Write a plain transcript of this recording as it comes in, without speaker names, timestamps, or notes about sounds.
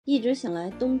一直想来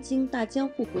东京大江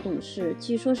户古董市，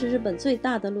据说是日本最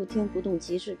大的露天古董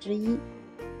集市之一。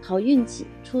好运气，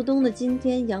初冬的今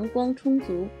天阳光充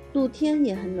足，露天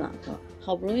也很暖和。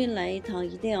好不容易来一趟，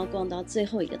一定要逛到最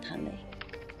后一个摊位。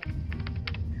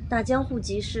大江户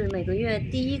集市每个月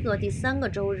第1个、第3个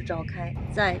周日召开，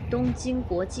在东京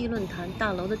国际论坛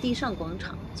大楼的地上广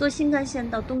场。坐新干线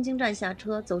到东京站下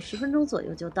车，走10分钟左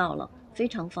右就到了，非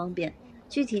常方便。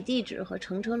具体地址和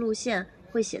乘车路线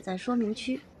会写在说明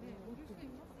区。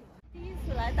第一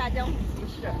次来大江户集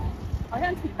市，好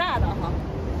像挺大的哈。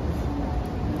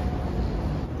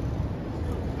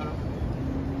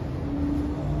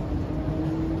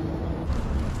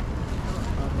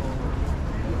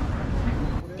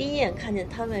第一眼看见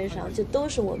摊位上就都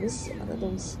是我们喜欢的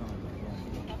东西。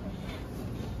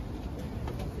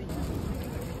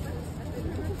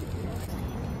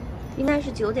应该是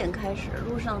9点开始，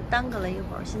路上耽搁了一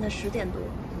会儿，现在10点多。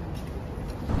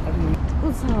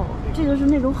我操，这个是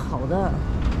那种好的，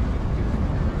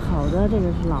这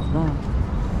个是老的。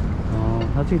哦，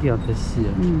它这个地方特细。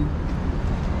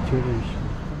就认识。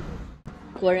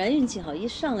果然运气好，一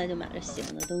上来就买了喜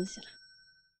欢的东西了。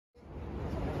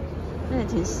那也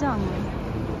挺像的。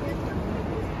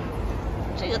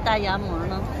这个大牙膜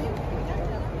呢，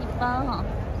一般哈，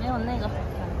没有那个好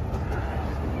看。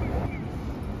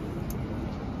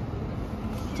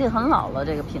这个很老了，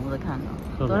这个瓶子看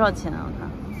着多少钱啊？我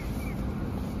看。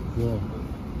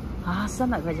啊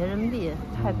，300块钱人民币，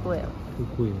太贵了。不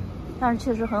贵。但是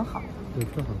确实很好。对，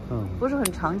这好看。不是很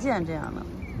常见这样的。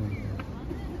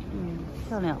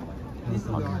漂亮，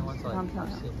好看，非常漂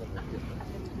亮。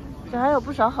这还有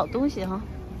不少好东西哈。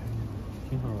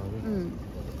挺好玩的。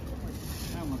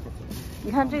你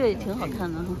看这个也挺好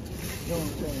看的哈。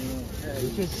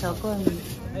这小罐子。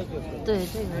对，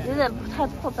这个有点太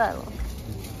破败了。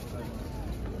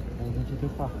你看这堆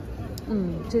画。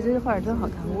这堆画真好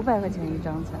看，500块钱一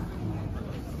张才。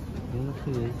觉得特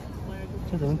别，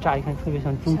这怎么乍一看特别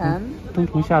像冬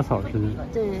虫夏草似的。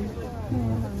对。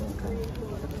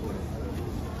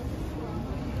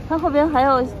它后边还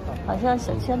有好像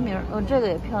小签名，这个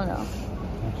也漂亮。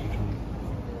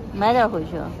买点回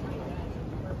去。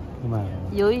不买了。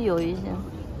犹豫一下。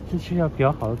这其实要比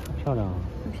较好的，特漂亮。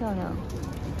特漂亮。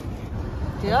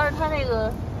主要是它那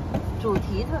个主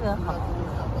题特别好。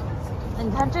你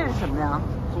看这是什么呀？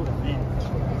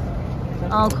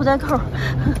裤带扣。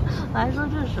我还说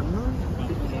这是什么东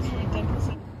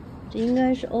西？这应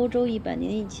该是欧洲100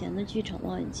年以前的剧场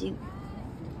望远镜，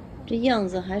这样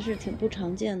子还是挺不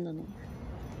常见的呢。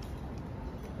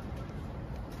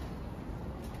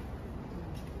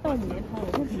到底没拍我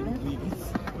看什么？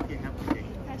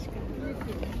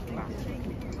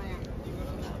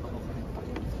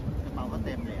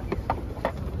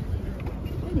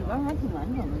这里边还挺完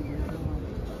整的，你觉得吗？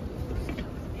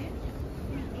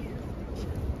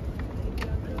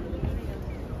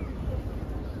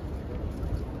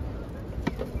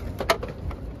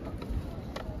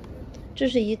这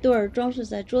是一对装饰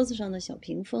在桌子上的小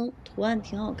屏风，图案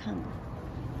挺好看的。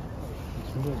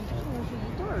这个是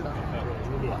一对的。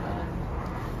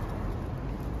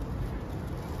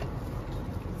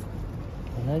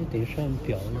本来就得上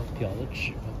表的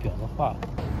纸，表的画。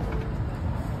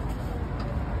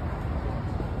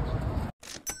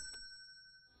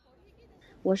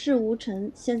我是吴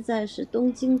晨，现在是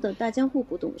东京的大江户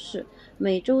古董市，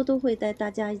每周都会带大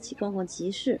家一起逛逛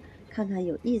集市，看看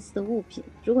有意思的物品。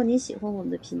如果您喜欢我们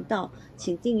的频道，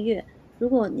请订阅。如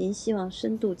果您希望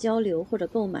深度交流或者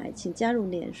购买，请加入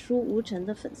脸书吴晨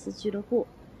的粉丝俱乐部，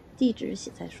地址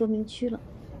写在说明区了。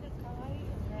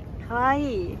可愛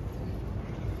い，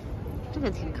这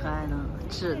个挺可爱的，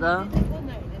纸的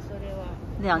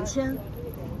，2000。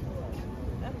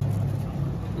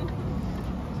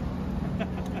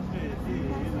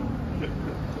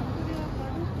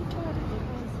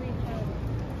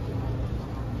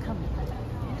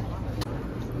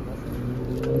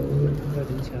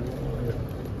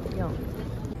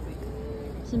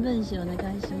新聞紙お願い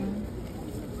します。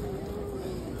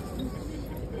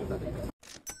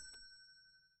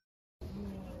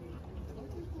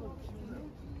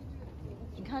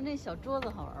你看这小桌子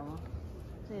好玩吗？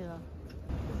这个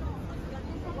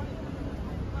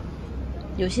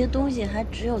有些东西还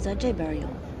只有在这边有，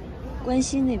关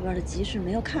西那边的集市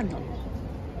没有看到过。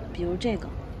比如这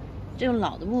种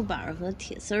老的木板和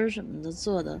铁丝什么的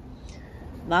做的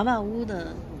娃娃屋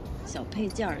的小配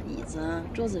件，椅子啊、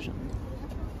桌子什么的。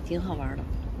挺好玩的，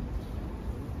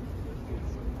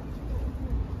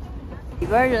里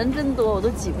边人真多，我都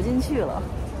挤不进去了。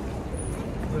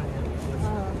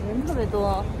人特别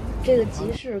多。这个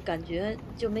集市感觉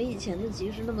就没以前的集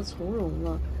市那么从容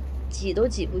了，挤都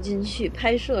挤不进去，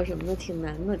拍摄什么的挺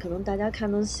难的，可能大家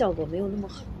看到效果没有那么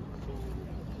好。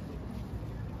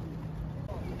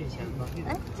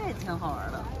哎，这挺好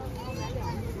玩的。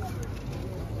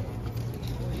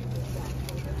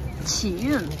启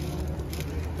运。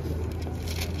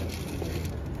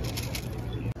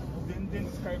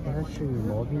它是有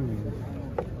毛病的。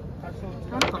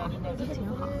还好，这挺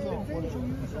好。这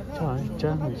好像是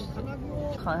粘上去的。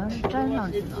好像是粘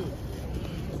上去的。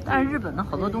但是日本的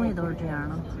好多东西都是这样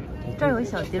的。这有一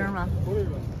小钉吗？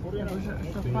这不是，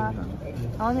是花的。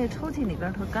然后那抽屉里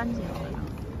边特干净，好像。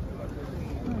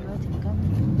那里边挺干净。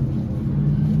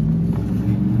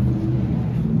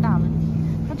大问题。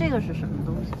它这个是什么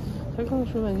东西？他刚刚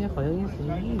说半天，好像意思是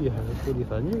玉还是玻璃，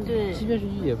反正对，即便是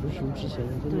玉，也不是什么值钱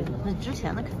的。对，那值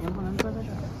钱的肯定不能搁在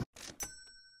这儿。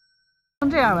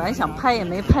这样本来想拍也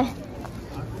没拍。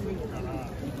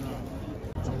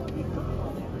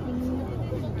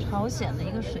朝鲜的一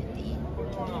个水滴。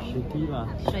水滴吧？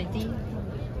水滴。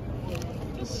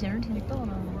这形儿挺逗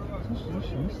的。这是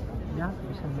什么鸭子？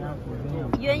像鸭子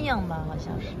鸳鸯吧，好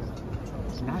像是。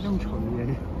哪这么丑的鸳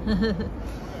鸯？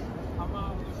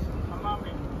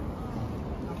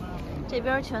这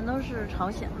边全都是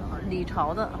朝鲜的，李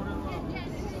朝的。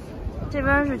这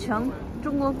边是全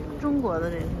中国的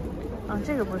这个，啊，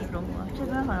这个不是中国，这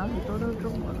边好像很多都是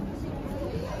中国的。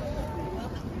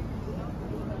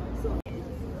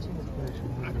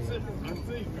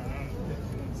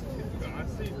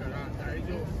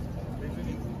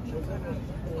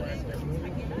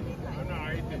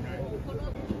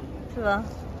是吧？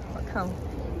好看吗？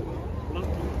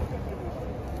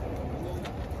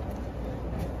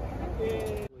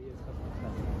对，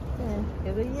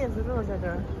有个叶子落在这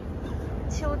儿，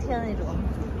秋天那种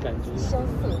感觉。萧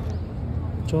瑟。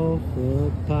昭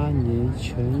和8年，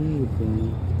全日本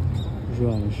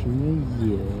软什么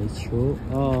野球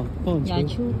啊，棒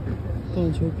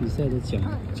球比赛的奖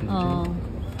章。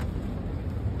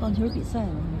棒球比赛呢？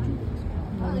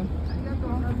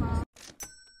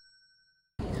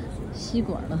吸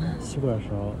管的。吸管勺。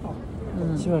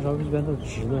吸管勺不一般都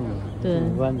直的吗？对。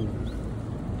弯的。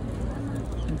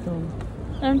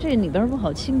但是这里边不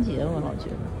好清洁，我老觉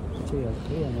得。这个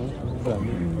可以能软的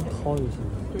掏就行。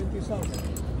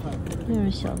这是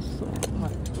小锁。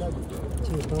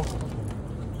这个都好。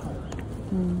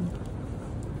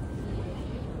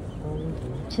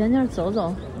前面走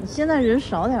走，现在人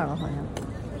少点了，好像。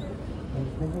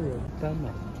看这个干嘛？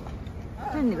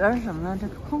这里边是什么呢？这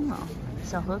空了，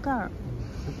小盒盖儿。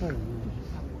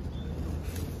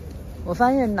我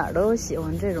发现哪儿都有喜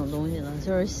欢这种东西的，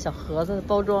就是小盒子的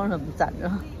包装什么攒着。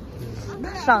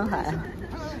上海，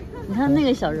你看那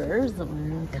个小人儿是怎么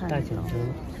看？大奖章。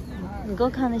你给我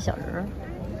看那小人儿。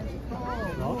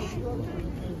老鼠。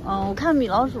我看米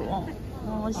老鼠。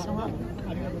我喜欢。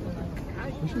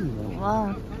不是米老鼠。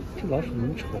哇，这老鼠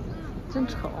很丑。真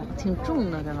丑，挺重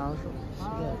的这老鼠。是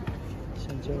的，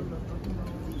橡胶的。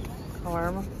好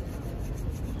玩吗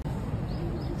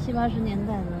？70、80年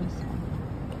代的。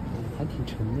还挺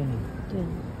沉的。对。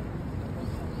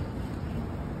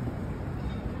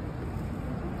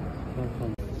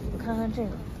我看看这个。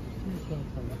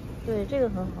对，这个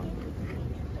很好。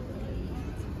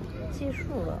计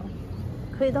数了，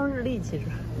可以当日历，其实。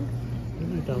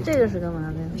这个是干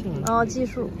嘛的呀？计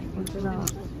数，我知道了。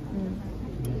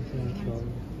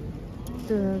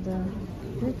对对对，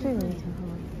这个也挺好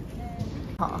的。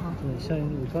好哈。对，像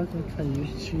我刚才看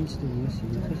试音器的模型，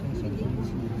特像小试音器。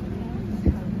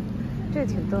这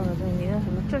挺逗的，这一个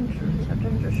什么镇纸，小镇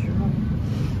纸石头。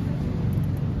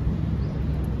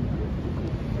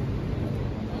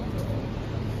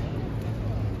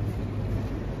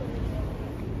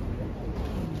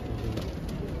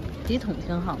笔筒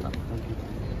挺好的。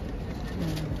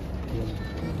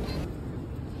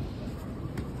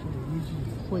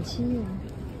火漆。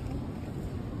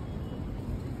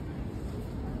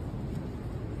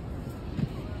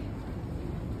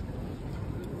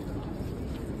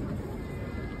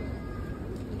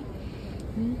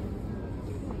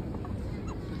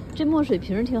这墨水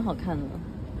瓶挺好看的。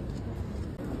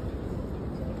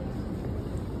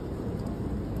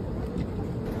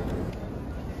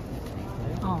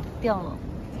掉了。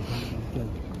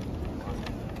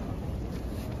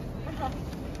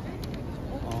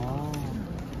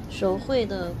手绘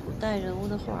的古代人物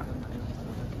的画。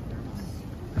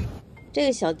这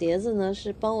个小碟子呢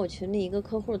是帮我群里一个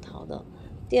客户淘的，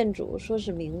店主说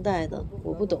是明代的，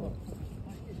我不懂。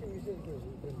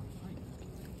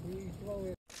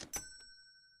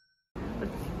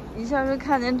一下就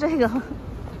看见这个，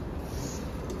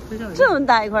这么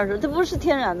大一块石，这不是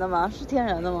天然的吗？是天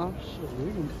然的吗？是有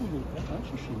一种布里，好像是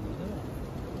水泥的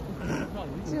吧？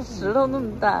这石头那么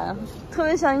大呀，特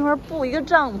别像一块布，一个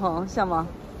帐篷，像吗？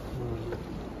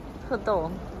特逗。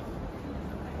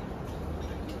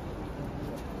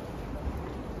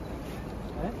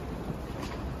哎，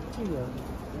这个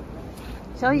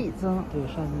小椅子。对，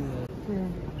上面对，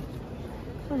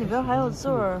这里边还有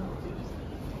座儿，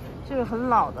这个很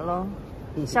老的了。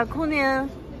小姑娘，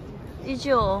依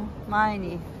旧前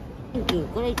に。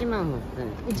これ1万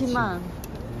1万。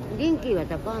電気が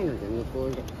高いのでね、こ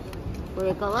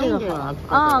れ可愛いんだよ。あ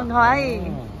あ、可愛い。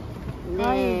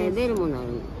で、出るものあ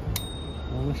る。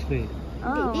面白い。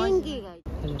電気が。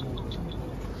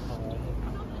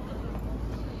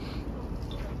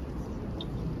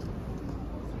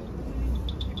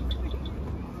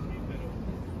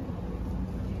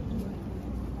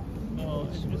哦，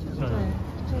是不是这样？对，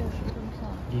这个是真像。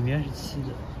里面是漆的。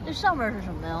这上面是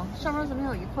什么呀？上面怎么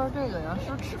有一块这个呀？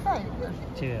是不是吃饭用的？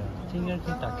这个，这应该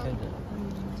可以打开的。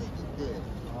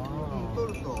哦，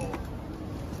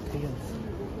这样子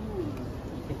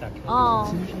可以打开的。哦，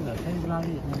金是的，它是拉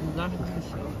链，能拉上特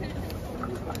小，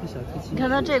特小特轻。你看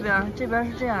它这边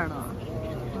是这样的。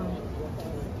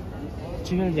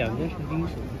这边两边是冰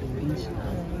水，冰起来，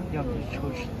要不是抽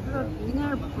纸。这应该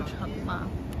是不成吧？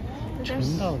成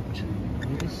倒不成，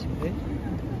有点小哎。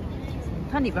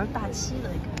它里边大漆的，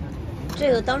你看。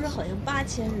这个当时好像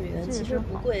8000日元，其实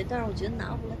不贵，但是我觉得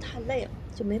拿回来太累了，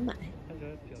就没买。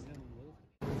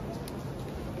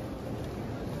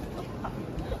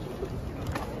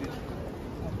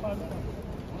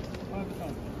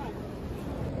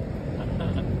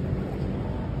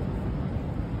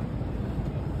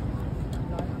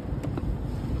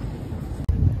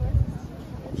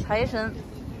财神。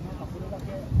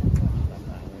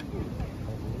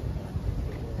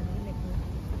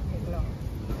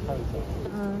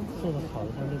做的好的，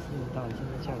它类似那么大的，现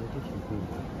在价格都挺贵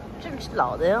的。这个是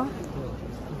老的呀。对，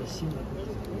这个新的，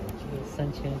这个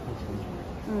3000块钱。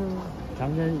咱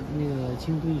们在那个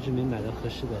京都一直没买到合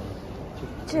适的，就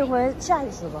这回下一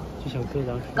次吧。就小哥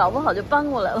当时搞不好就搬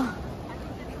过来了。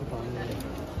厨房那个。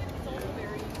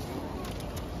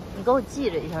你给我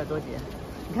记着一下，多姐。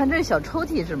你看这是小抽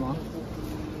屉是吗？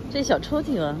这小抽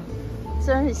屉吧，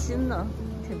虽然是新的，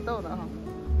挺逗的哈。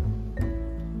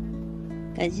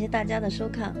感谢大家的收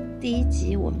看。第1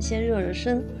集我们先热热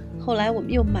身，后来我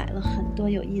们又买了很多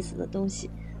有意思的东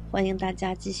西，欢迎大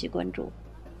家继续关注。